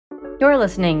You're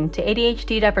listening to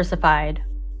ADHD Diversified,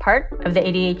 part of the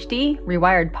ADHD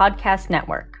Rewired Podcast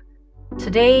Network.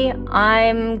 Today,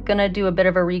 I'm gonna do a bit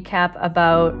of a recap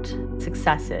about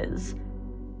successes.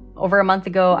 Over a month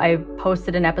ago, I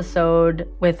posted an episode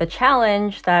with a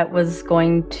challenge that was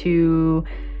going to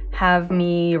have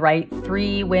me write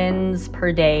 3 wins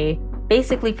per day,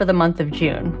 basically for the month of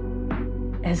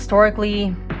June.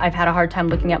 Historically, I've had a hard time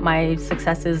looking at my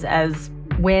successes as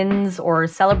wins or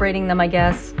celebrating them, I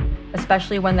guess,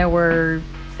 especially when there were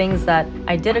things that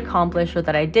I did accomplish or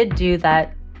that I did do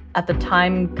that at the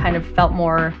time kind of felt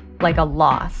more like a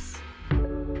loss.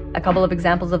 A couple of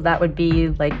examples of that would be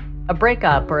like a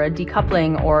breakup or a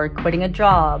decoupling or quitting a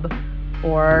job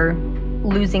or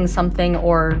losing something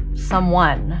or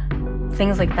someone.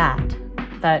 Things like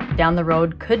that down the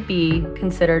road could be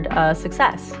considered a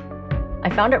success. I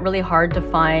found it really hard to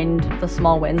find the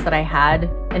small wins that I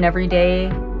had in every day,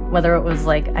 whether it was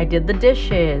like I did the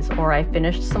dishes or I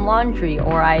finished some laundry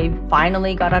or I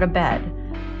finally got out of bed.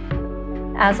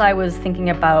 As I was thinking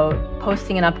about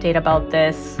posting an update about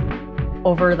this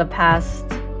over the past,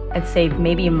 I'd say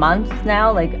maybe a month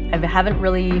now, I think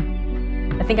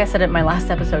I said it in my last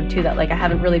episode too, that I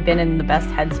haven't really been in the best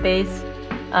headspace.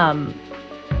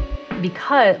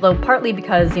 Partly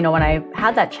because, when I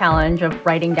had that challenge of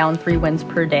writing down 3 wins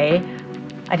per day,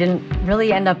 I didn't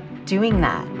really end up doing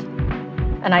that.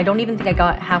 And I don't even think I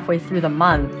got halfway through the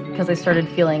month because I started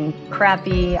feeling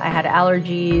crappy. I had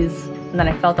allergies, and then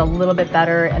I felt a little bit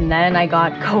better, and then I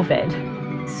got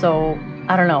COVID. So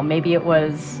I don't know, maybe it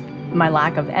was my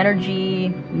lack of energy,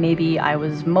 maybe I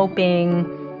was moping,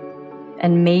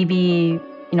 and maybe,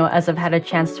 as I've had a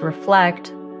chance to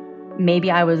reflect,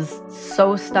 maybe I was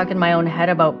so stuck in my own head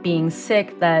about being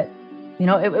sick that,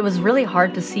 it was really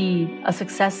hard to see a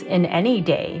success in any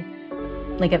day.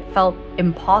 It felt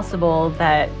impossible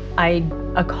that I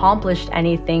accomplished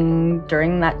anything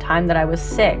during that time that I was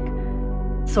sick.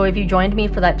 So if you joined me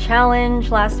for that challenge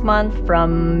last month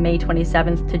from May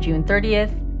 27th to June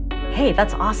 30th, hey,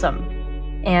 that's awesome.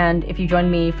 And if you joined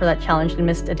me for that challenge and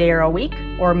missed a day or a week,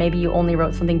 or maybe you only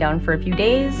wrote something down for a few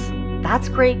days, that's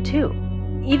great too.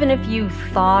 Even if you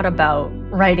thought about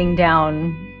writing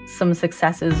down some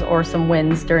successes or some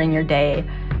wins during your day,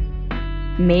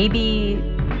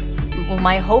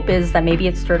 my hope is that maybe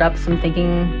it stirred up some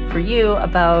thinking for you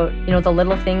about, the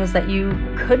little things that you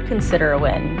could consider a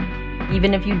win,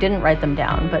 even if you didn't write them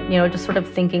down. But, just sort of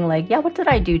thinking what did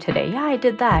I do today? Yeah, I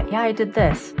did that. Yeah, I did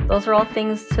this. Those are all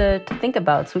things to think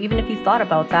about. So even if you thought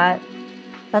about that,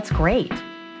 that's great.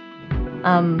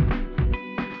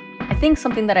 I think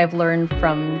something that I've learned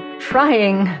from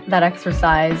trying that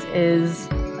exercise is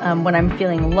when I'm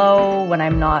feeling low, when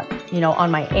I'm not,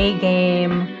 on my A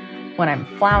game, when I'm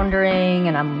floundering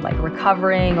and I'm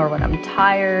recovering, or when I'm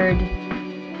tired,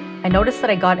 I noticed that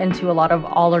I got into a lot of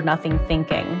all or nothing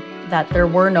thinking, that there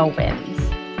were no wins.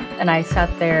 And I sat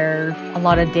there a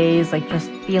lot of days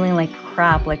just feeling like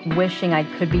crap, wishing I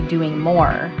could be doing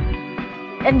more.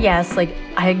 And yes,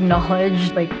 I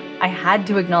acknowledged, I had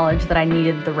to acknowledge that I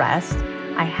needed the rest.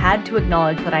 I had to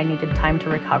acknowledge that I needed time to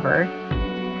recover.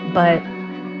 But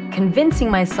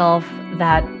convincing myself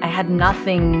that I had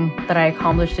nothing that I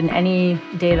accomplished in any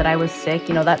day that I was sick,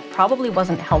 that probably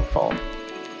wasn't helpful.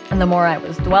 And the more I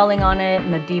was dwelling on it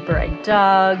and the deeper I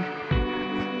dug,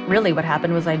 really what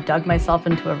happened was I dug myself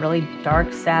into a really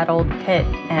dark, sad old pit,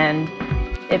 and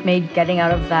it made getting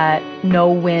out of that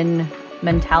no-win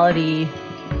mentality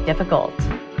difficult.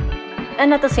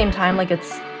 And at the same time,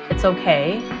 it's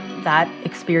okay. That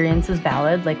experience is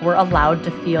valid. We're allowed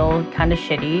to feel kind of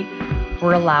shitty.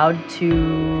 We're allowed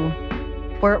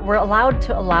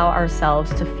to allow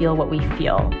ourselves to feel what we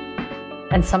feel.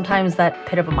 And sometimes that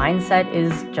pit of a mindset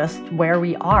is just where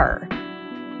we are,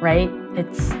 right?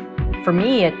 For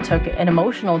me, it took an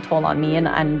emotional toll on me. And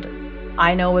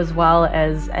I know as well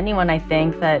as anyone, I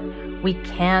think, that we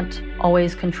can't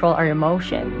always control our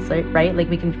emotions, right?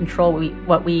 We can control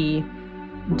what we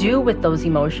do with those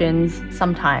emotions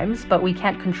sometimes, but we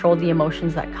can't control the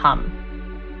emotions that come.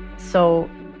 So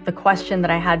the question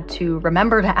that I had to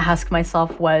remember to ask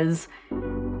myself was,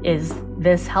 is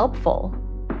this helpful?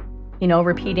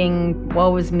 Repeating,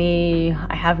 woe is me,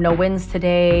 I have no wins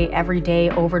today, every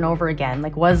day over and over again.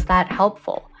 Was that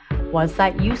helpful? Was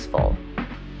that useful?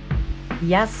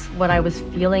 Yes, what I was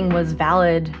feeling was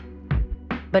valid,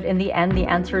 but in the end, the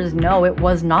answer is no, it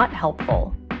was not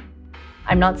helpful.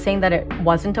 I'm not saying that it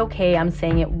wasn't okay, I'm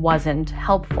saying it wasn't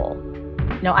helpful.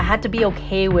 I had to be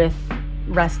okay with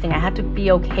resting. I had to be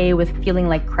okay with feeling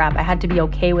like crap. I had to be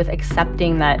okay with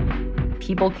accepting that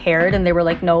people cared and they were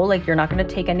like, no, you're not going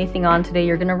to take anything on today,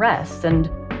 you're going to rest. And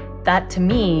that to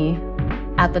me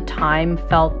at the time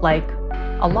felt like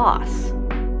a loss,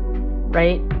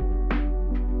 right?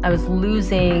 I was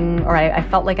losing, or I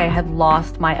felt like I had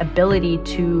lost my ability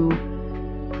to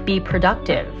be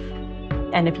productive.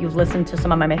 And if you've listened to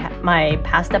some of my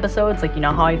past episodes, like, you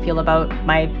know how I feel about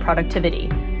my productivity.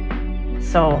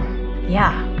 So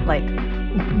yeah, like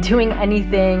doing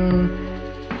anything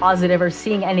positive or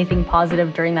seeing anything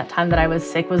positive during that time that I was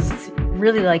sick was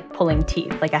really like pulling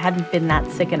teeth. Like I hadn't been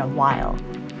that sick in a while.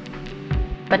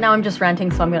 But now I'm just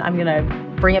ranting, so I'm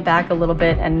gonna bring it back a little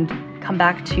bit and come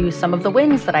back to some of the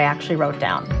wins that I actually wrote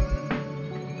down.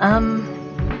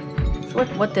 So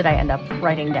what did I end up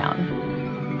writing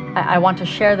down? I want to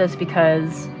share this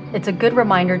because it's a good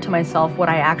reminder to myself what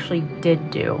I actually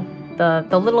did do,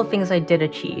 the little things I did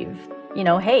achieve. You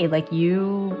know, hey, like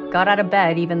you got out of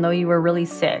bed even though you were really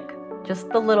sick. Just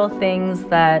the little things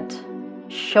that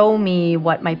show me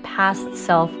what my past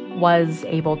self was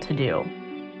able to do.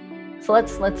 So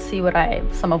let's see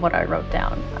some of what I wrote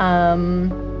down.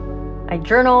 I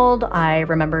journaled, I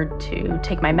remembered to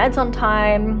take my meds on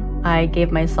time, I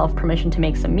gave myself permission to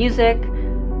make some music.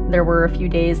 There were a few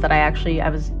days that I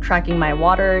was tracking my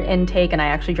water intake and I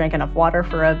actually drank enough water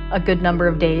for a good number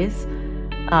of days.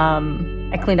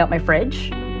 I cleaned out my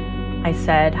fridge. I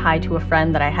said hi to a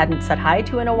friend that I hadn't said hi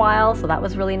to in a while, so that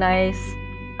was really nice.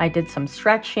 I did some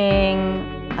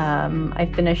stretching. I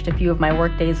finished a few of my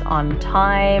work days on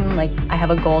time. Like I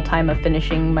have a goal time of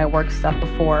finishing my work stuff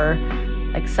before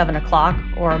like 7 o'clock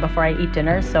or before I eat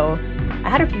dinner. So I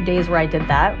had a few days where I did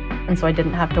that. And so I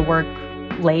didn't have to work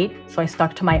late. So I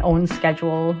stuck to my own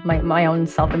schedule, my own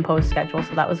self-imposed schedule.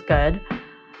 So that was good.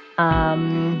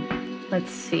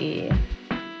 Let's see.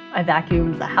 I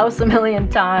vacuumed the house a million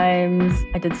times.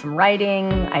 I did some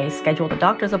writing. I scheduled a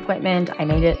doctor's appointment. I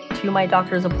made it to my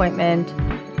doctor's appointment.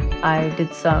 I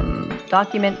did some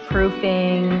document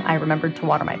proofing. I remembered to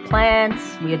water my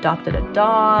plants. We adopted a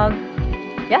dog.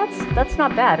 Yeah, that's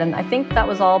not bad. And I think that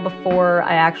was all before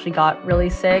I actually got really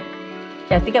sick.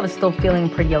 Yeah, I think I was still feeling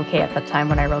pretty okay at that time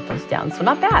when I wrote those down. So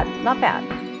not bad.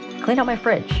 Cleaned out my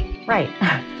fridge. Right.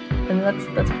 And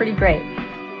that's pretty great.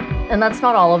 And that's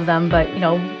not all of them, but you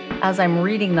know, as I'm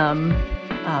reading them,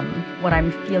 what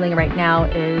I'm feeling right now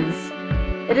is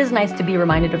it is nice to be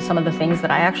reminded of some of the things that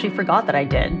I actually forgot that I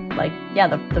did. Like, yeah,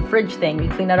 the fridge thing, we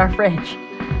cleaned out our fridge.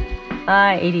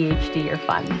 ADHD, you're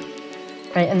fun.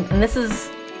 Right, and this is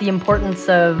the importance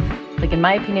of, like in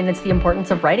my opinion, it's the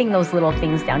importance of writing those little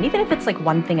things down, even if it's like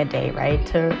one thing a day, right?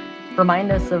 To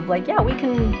remind us of like, yeah, we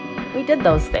did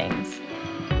those things.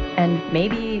 And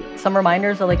maybe some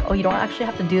reminders are like, oh, you don't actually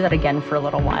have to do that again for a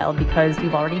little while because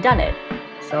you've already done it.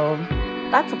 So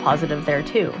that's a positive there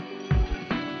too.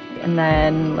 And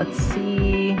then let's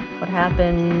see what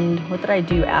happened. What did I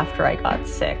do after I got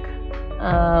sick?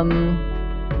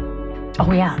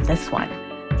 Oh yeah, this one.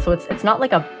 So it's not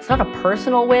a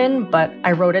personal win, but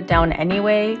I wrote it down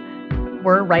anyway.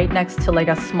 We're right next to like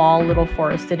a small little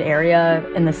forested area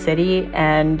in the city,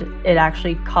 and it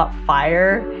actually caught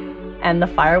fire, and the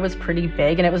fire was pretty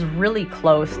big and it was really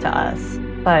close to us.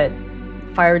 But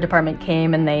fire department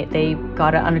came and they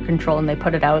got it under control and they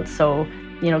put it out. So,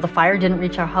 you know, the fire didn't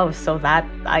reach our house. So that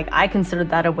I considered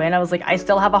that a win. I was like, I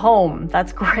still have a home.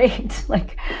 That's great.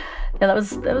 Like, yeah, that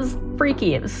was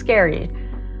freaky. It was scary.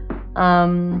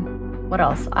 What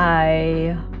else?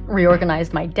 I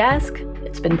reorganized my desk.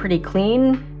 It's been pretty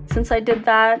clean since I did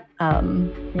that. You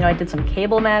know, I did some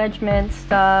cable management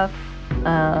stuff.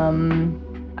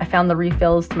 I found the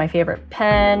refills to my favorite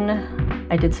pen.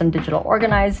 I did some digital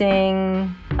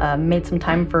organizing, made some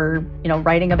time for, you know,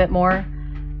 writing a bit more.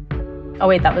 Oh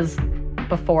wait, that was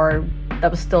before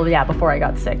I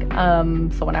got sick.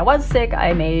 So when I was sick,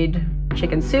 I made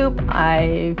chicken soup.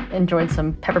 I enjoyed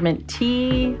some peppermint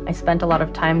tea. I spent a lot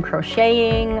of time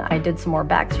crocheting. I did some more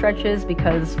back stretches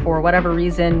because for whatever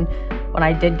reason, when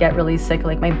I did get really sick,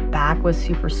 like my back was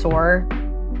super sore.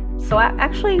 So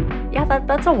actually, yeah,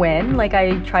 that's a win. Like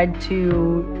I tried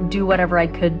to do whatever I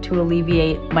could to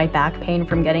alleviate my back pain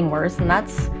from getting worse. And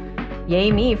that's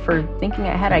yay me for thinking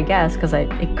ahead, I guess, because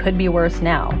it could be worse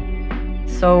now.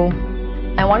 So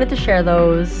I wanted to share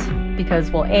those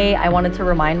because, well, I wanted to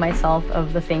remind myself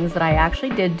of the things that I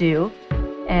actually did do,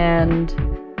 and,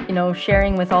 you know,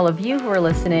 sharing with all of you who are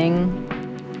listening,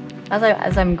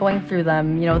 as I'm going through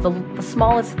them, you know, the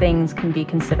smallest things can be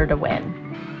considered a win.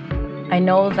 I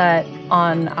know that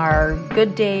on our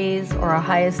good days or our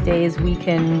highest days, we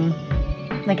can,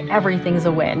 like, everything's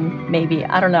a win, maybe.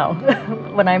 I don't know.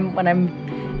 when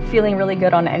I'm feeling really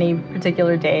good on any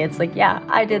particular day, it's like, yeah,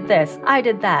 I did this, I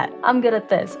did that, I'm good at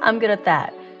this, I'm good at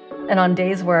that. And on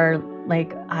days where,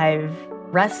 like, I've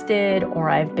rested, or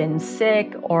I've been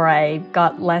sick, or I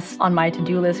got less on my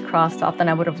to-do list crossed off than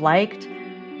I would have liked,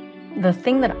 the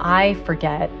thing that I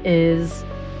forget is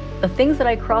the things that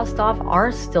I crossed off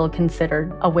are still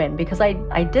considered a win because I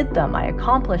did them, I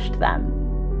accomplished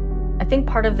them. I think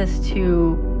part of this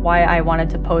too, why I wanted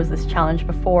to pose this challenge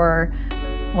before,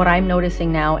 what I'm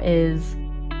noticing now is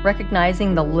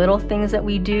recognizing the little things that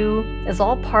we do is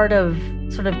all part of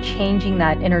sort of changing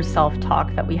that inner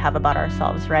self-talk that we have about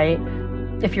ourselves, right?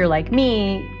 If you're like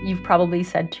me, you've probably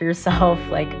said to yourself,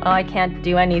 like, oh, I can't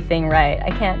do anything right. I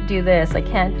can't do this. I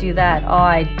can't do that. Oh,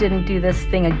 I didn't do this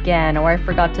thing again, or I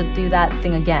forgot to do that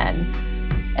thing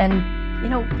again. And, you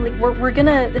know, like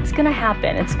it's gonna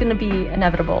happen. It's gonna be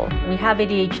inevitable. We have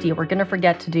ADHD. We're gonna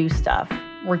forget to do stuff.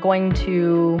 We're going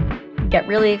to get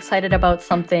really excited about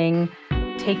something,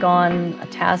 take on a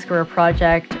task or a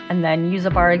project, and then use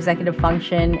up our executive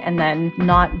function, and then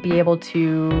not be able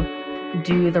to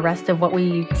do the rest of what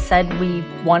we said we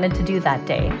wanted to do that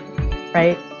day,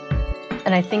 right?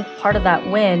 And I think part of that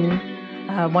win,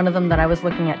 one of them that I was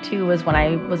looking at too, was when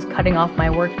I was cutting off my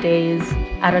work days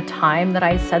at a time that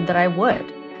I said that I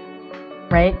would,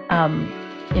 right?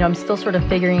 You know, I'm still sort of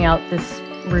figuring out this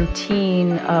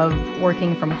routine of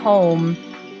working from home.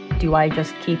 Do I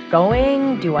just keep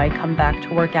going? Do I come back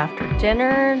to work after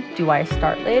dinner? Do I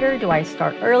start later? Do I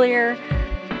start earlier?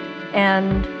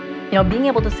 And you know, being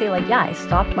able to say like, yeah, I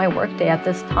stopped my workday at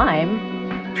this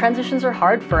time. Transitions are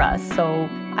hard for us. So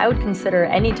I would consider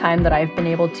any time that I've been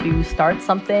able to start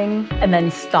something and then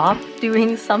stop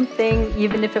doing something,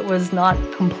 even if it was not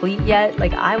complete yet,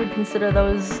 like I would consider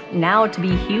those now to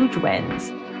be huge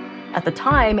wins. At the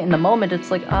time, in the moment,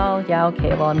 it's like, oh yeah,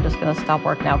 okay, well, I'm just gonna stop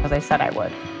work now because I said I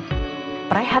would.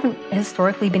 But I haven't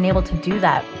historically been able to do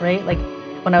that, right? Like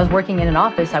when I was working in an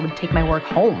office, I would take my work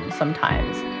home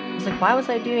sometimes. I was like, why was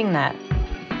I doing that?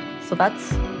 So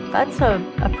that's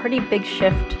a pretty big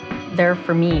shift there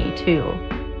for me too.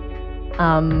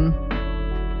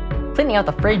 Cleaning out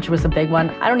the fridge was a big one.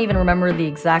 I don't even remember the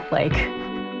exact like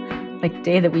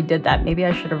day that we did that. Maybe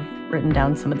I should have written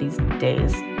down some of these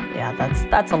days. Yeah,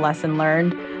 that's a lesson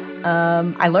learned.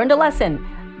 I learned a lesson.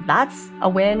 That's a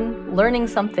win. Learning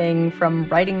something from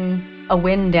writing a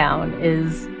win down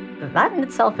that in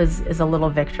itself is a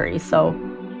little victory. So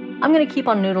I'm going to keep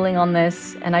on noodling on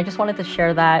this, and I just wanted to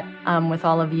share that with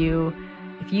all of you.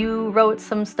 If you wrote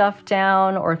some stuff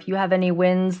down, or if you have any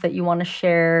wins that you want to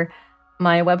share,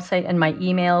 my website and my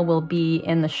email will be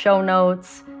in the show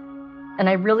notes. And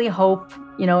I really hope,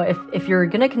 you know, if you're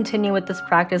going to continue with this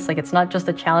practice, like it's not just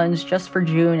a challenge just for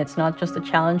June, it's not just a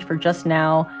challenge for just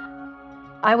now,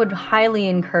 I would highly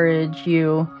encourage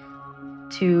you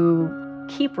to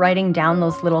keep writing down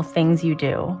those little things you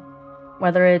do.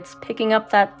 Whether it's picking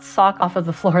up that sock off of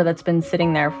the floor that's been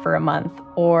sitting there for a month,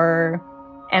 or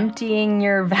emptying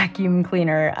your vacuum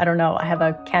cleaner. I don't know, I have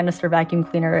a canister vacuum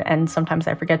cleaner and sometimes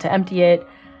I forget to empty it.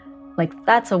 Like,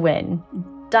 that's a win.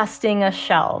 Dusting a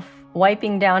shelf,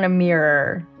 wiping down a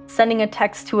mirror, sending a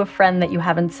text to a friend that you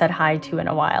haven't said hi to in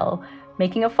a while,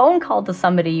 making a phone call to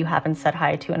somebody you haven't said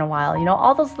hi to in a while. You know,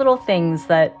 all those little things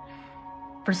that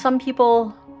for some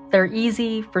people, they're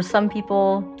easy. For some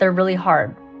people, they're really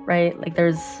hard. Right? Like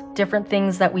there's different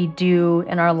things that we do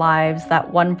in our lives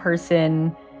that one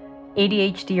person,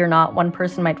 ADHD or not, one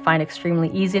person might find extremely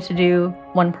easy to do.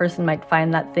 One person might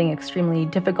find that thing extremely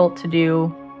difficult to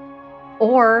do.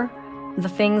 Or the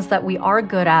things that we are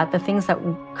good at, the things that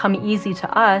come easy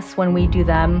to us when we do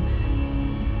them,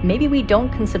 maybe we don't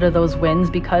consider those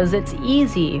wins because it's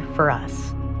easy for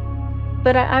us.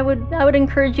 But I would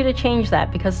encourage you to change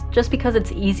that, because just because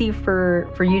it's easy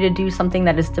for you to do something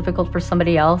that is difficult for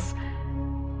somebody else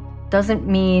doesn't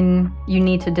mean you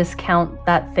need to discount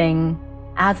that thing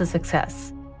as a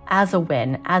success, as a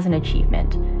win, as an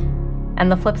achievement.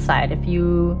 And the flip side, if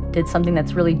you did something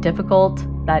that's really difficult,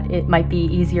 that it might be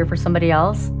easier for somebody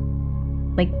else,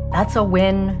 like that's a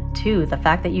win too. The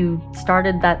fact that you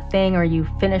started that thing or you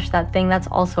finished that thing, that's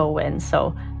also a win.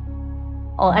 So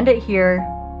I'll end it here.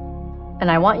 And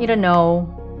I want you to know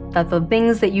that the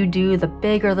things that you do, the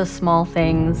big or the small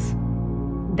things,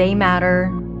 they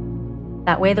matter.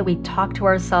 That way that we talk to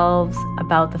ourselves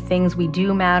about the things we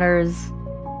do matters.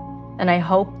 And I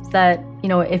hope that, you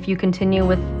know, if you continue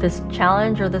with this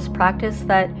challenge or this practice,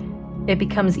 that it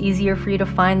becomes easier for you to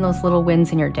find those little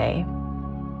wins in your day.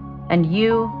 And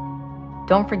you,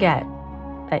 don't forget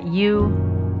that you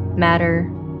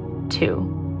matter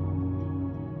too.